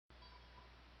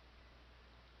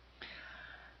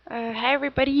Hi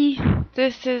everybody,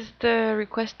 this is the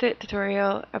requested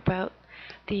tutorial about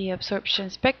the absorption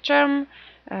spectrum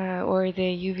or the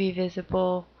UV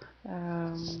visible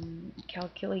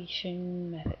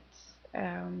calculation methods.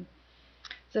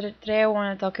 Today I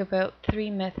want to talk about three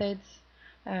methods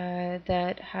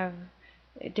that have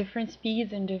different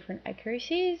speeds and different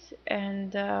accuracies,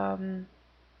 and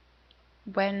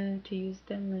when to use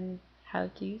them and how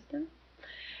to use them.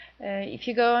 If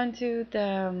you go onto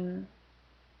the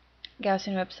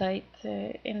Gaussian website,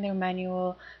 in their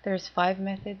manual there's 5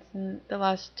 methods, and the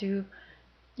last 2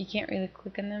 you can't really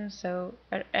click on them, so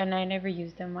and I never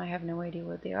use them. I have no idea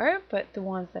what they are, but the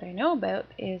ones that I know about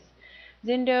is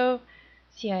ZINDO,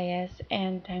 CIS,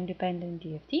 and time dependent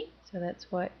DFT. So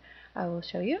that's what I will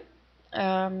show you.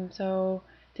 So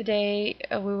today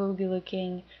we will be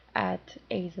looking at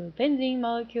azobenzene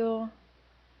molecule,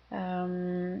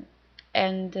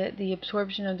 and the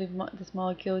absorption of this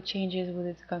molecule changes with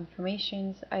its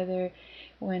conformations, either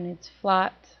when it's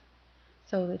flat,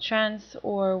 so the trans,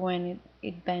 or when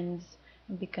it bends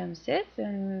and becomes cis.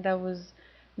 And that was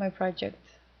my project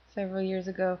several years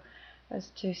ago, as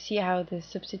to see how the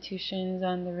substitutions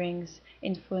on the rings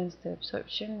influence the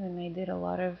absorption, and I did a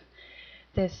lot of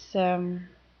this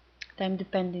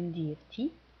time-dependent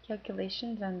DFT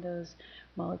calculations on those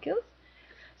molecules.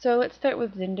 So let's start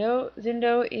with ZINDO.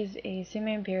 ZINDO is a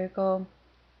semi-empirical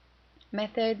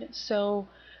method. So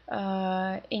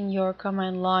in your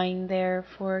command line there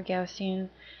for Gaussian,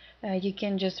 you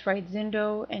can just write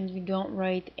ZINDO and you don't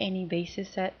write any basis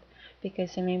set,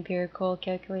 because semi-empirical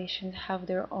calculations have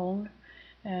their own.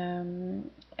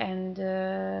 And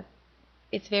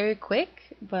it's very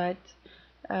quick, but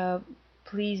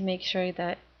please make sure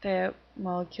that the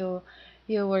molecule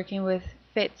you're working with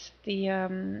fits the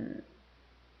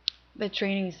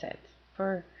training set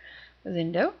for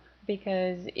ZINDO,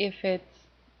 because if it's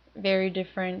very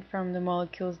different from the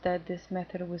molecules that this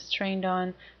method was trained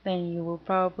on, then you will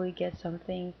probably get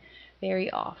something very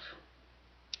off.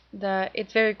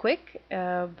 It's very quick,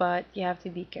 but you have to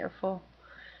be careful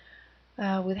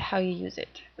with how you use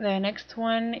it. The next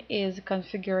one is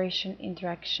configuration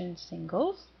interaction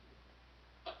singles.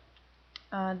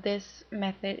 This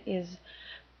method is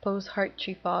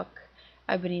post-Hartree-Fock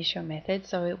ab initio method,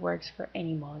 so it works for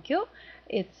any molecule.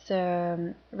 It's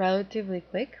relatively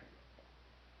quick,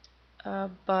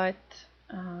 but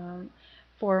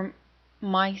for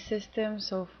my system,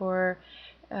 so for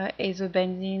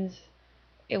azobenzenes,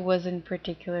 it wasn't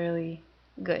particularly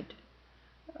good.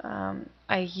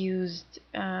 I used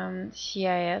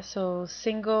CIS, so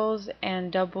singles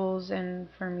and doubles, and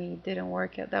for me it didn't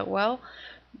work out that well,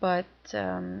 but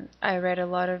I read a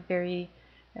lot of very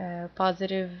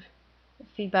positive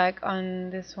feedback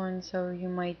on this one, so you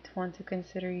might want to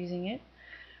consider using it.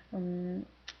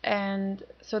 And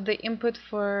so the input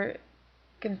for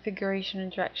configuration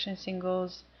interaction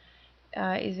singles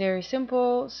is very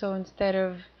simple. So instead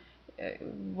of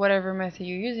whatever method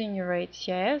you're using, you write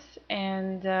CIS,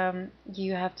 and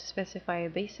you have to specify a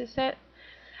basis set.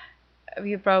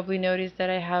 You probably noticed that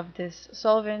I have this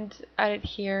solvent added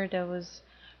here. That was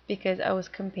because I was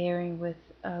comparing with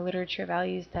literature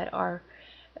values that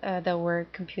were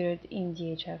computed in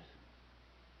DHF.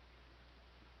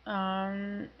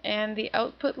 And the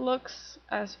output looks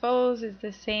as follows. Is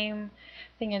the same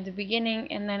thing at the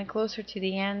beginning, and then closer to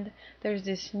the end there's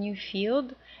this new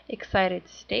field, excited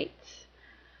states,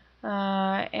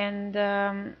 and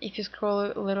if you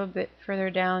scroll a little bit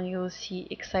further down, you'll see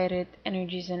excited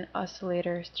energies and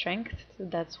oscillator strength. So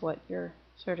that's what you're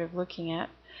sort of looking at.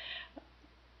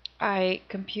 I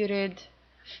computed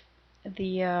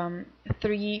the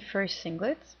 3 first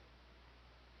singlets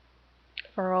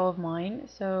for all of mine.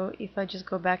 So if I just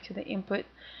go back to the input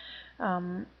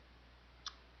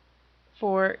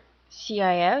for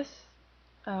CIS,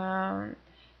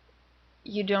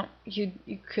 you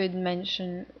could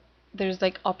mention, there's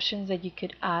like options that you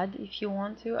could add if you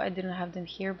want to. I didn't have them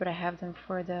here, but I have them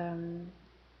for the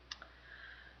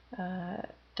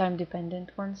time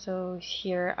dependent one. So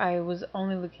here I was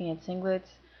only looking at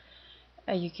singlets.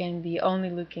 You can be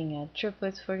only looking at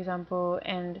triplets, for example,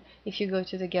 and if you go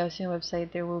to the Gaussian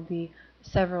website, there will be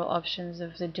several options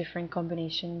of the different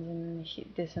combinations and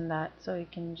this and that, so you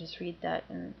can just read that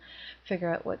and figure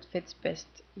out what fits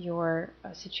best your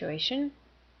situation.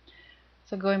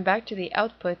 So going back to the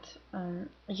output,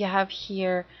 you have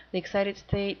here the excited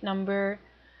state number,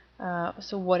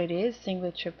 so what it is,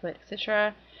 singlet, triplet,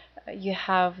 etc. You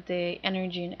have the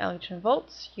energy in electron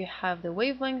volts, you have the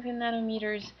wavelength in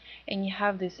nanometers, and you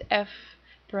have this F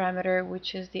parameter,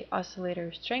 which is the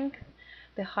oscillator strength.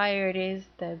 The higher it is,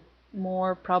 the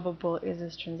more probable is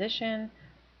this transition.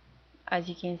 As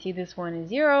you can see, this one is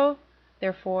 0,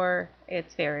 therefore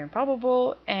it's very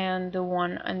improbable, and the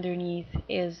one underneath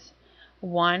is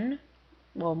 1,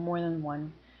 well, more than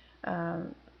 1,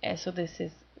 and so this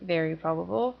is very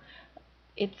probable.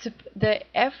 It's the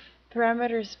f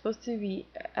parameter is supposed to be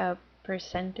a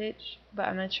percentage, but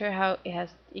I'm not sure how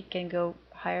it can go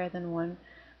higher than 1.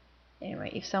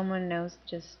 Anyway, if someone knows,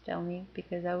 just tell me,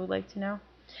 because I would like to know.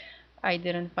 I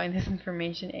didn't find this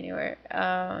information anywhere.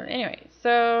 Anyway,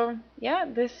 so yeah,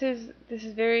 this is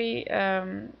very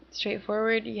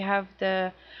straightforward. You have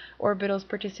the orbitals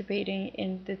participating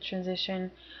in the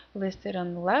transition listed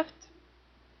on the left,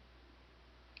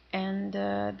 and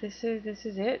this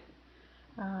is it.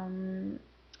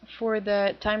 For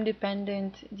the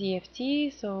time-dependent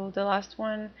DFT, so the last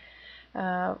one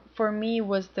for me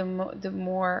was the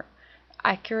more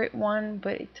accurate one,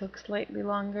 but it took slightly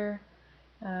longer.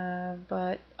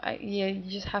 But yeah, you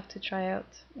just have to try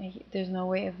out. There's no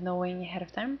way of knowing ahead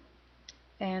of time.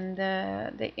 And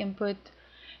the input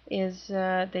is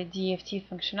the DFT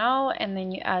functional, and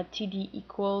then you add TD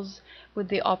equals with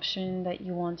the option that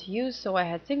you want to use. So I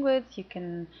had singlets. You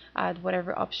can add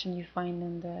whatever option you find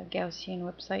in the Gaussian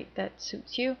website that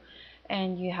suits you,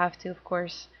 and you have to, of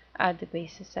course, add the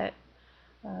basis set.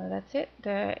 That's it.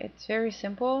 It's very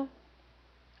simple.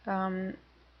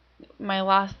 My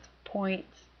last point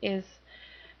is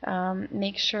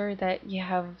make sure that you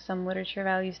have some literature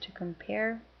values to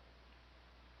compare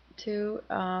to,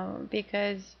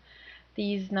 because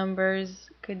these numbers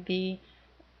could be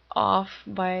off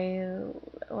by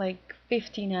like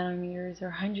 50 nanometers or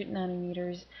 100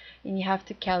 nanometers, and you have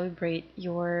to calibrate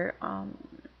your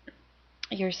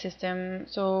system.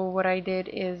 So what I did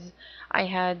is I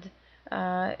had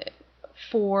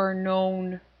 4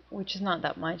 known, which is not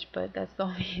that much, but that's the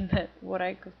only what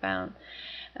I could found.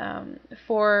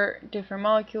 4 different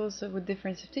molecules with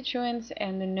different substituents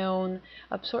and the known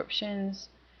absorptions,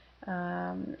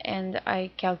 and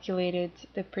I calculated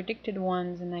the predicted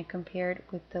ones and I compared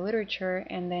with the literature,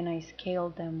 and then I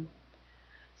scaled them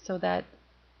so that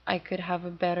I could have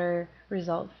a better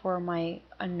result for my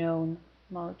unknown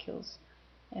molecules.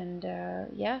 And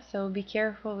yeah, so be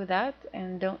careful with that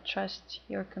and don't trust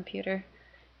your computer.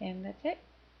 And that's it.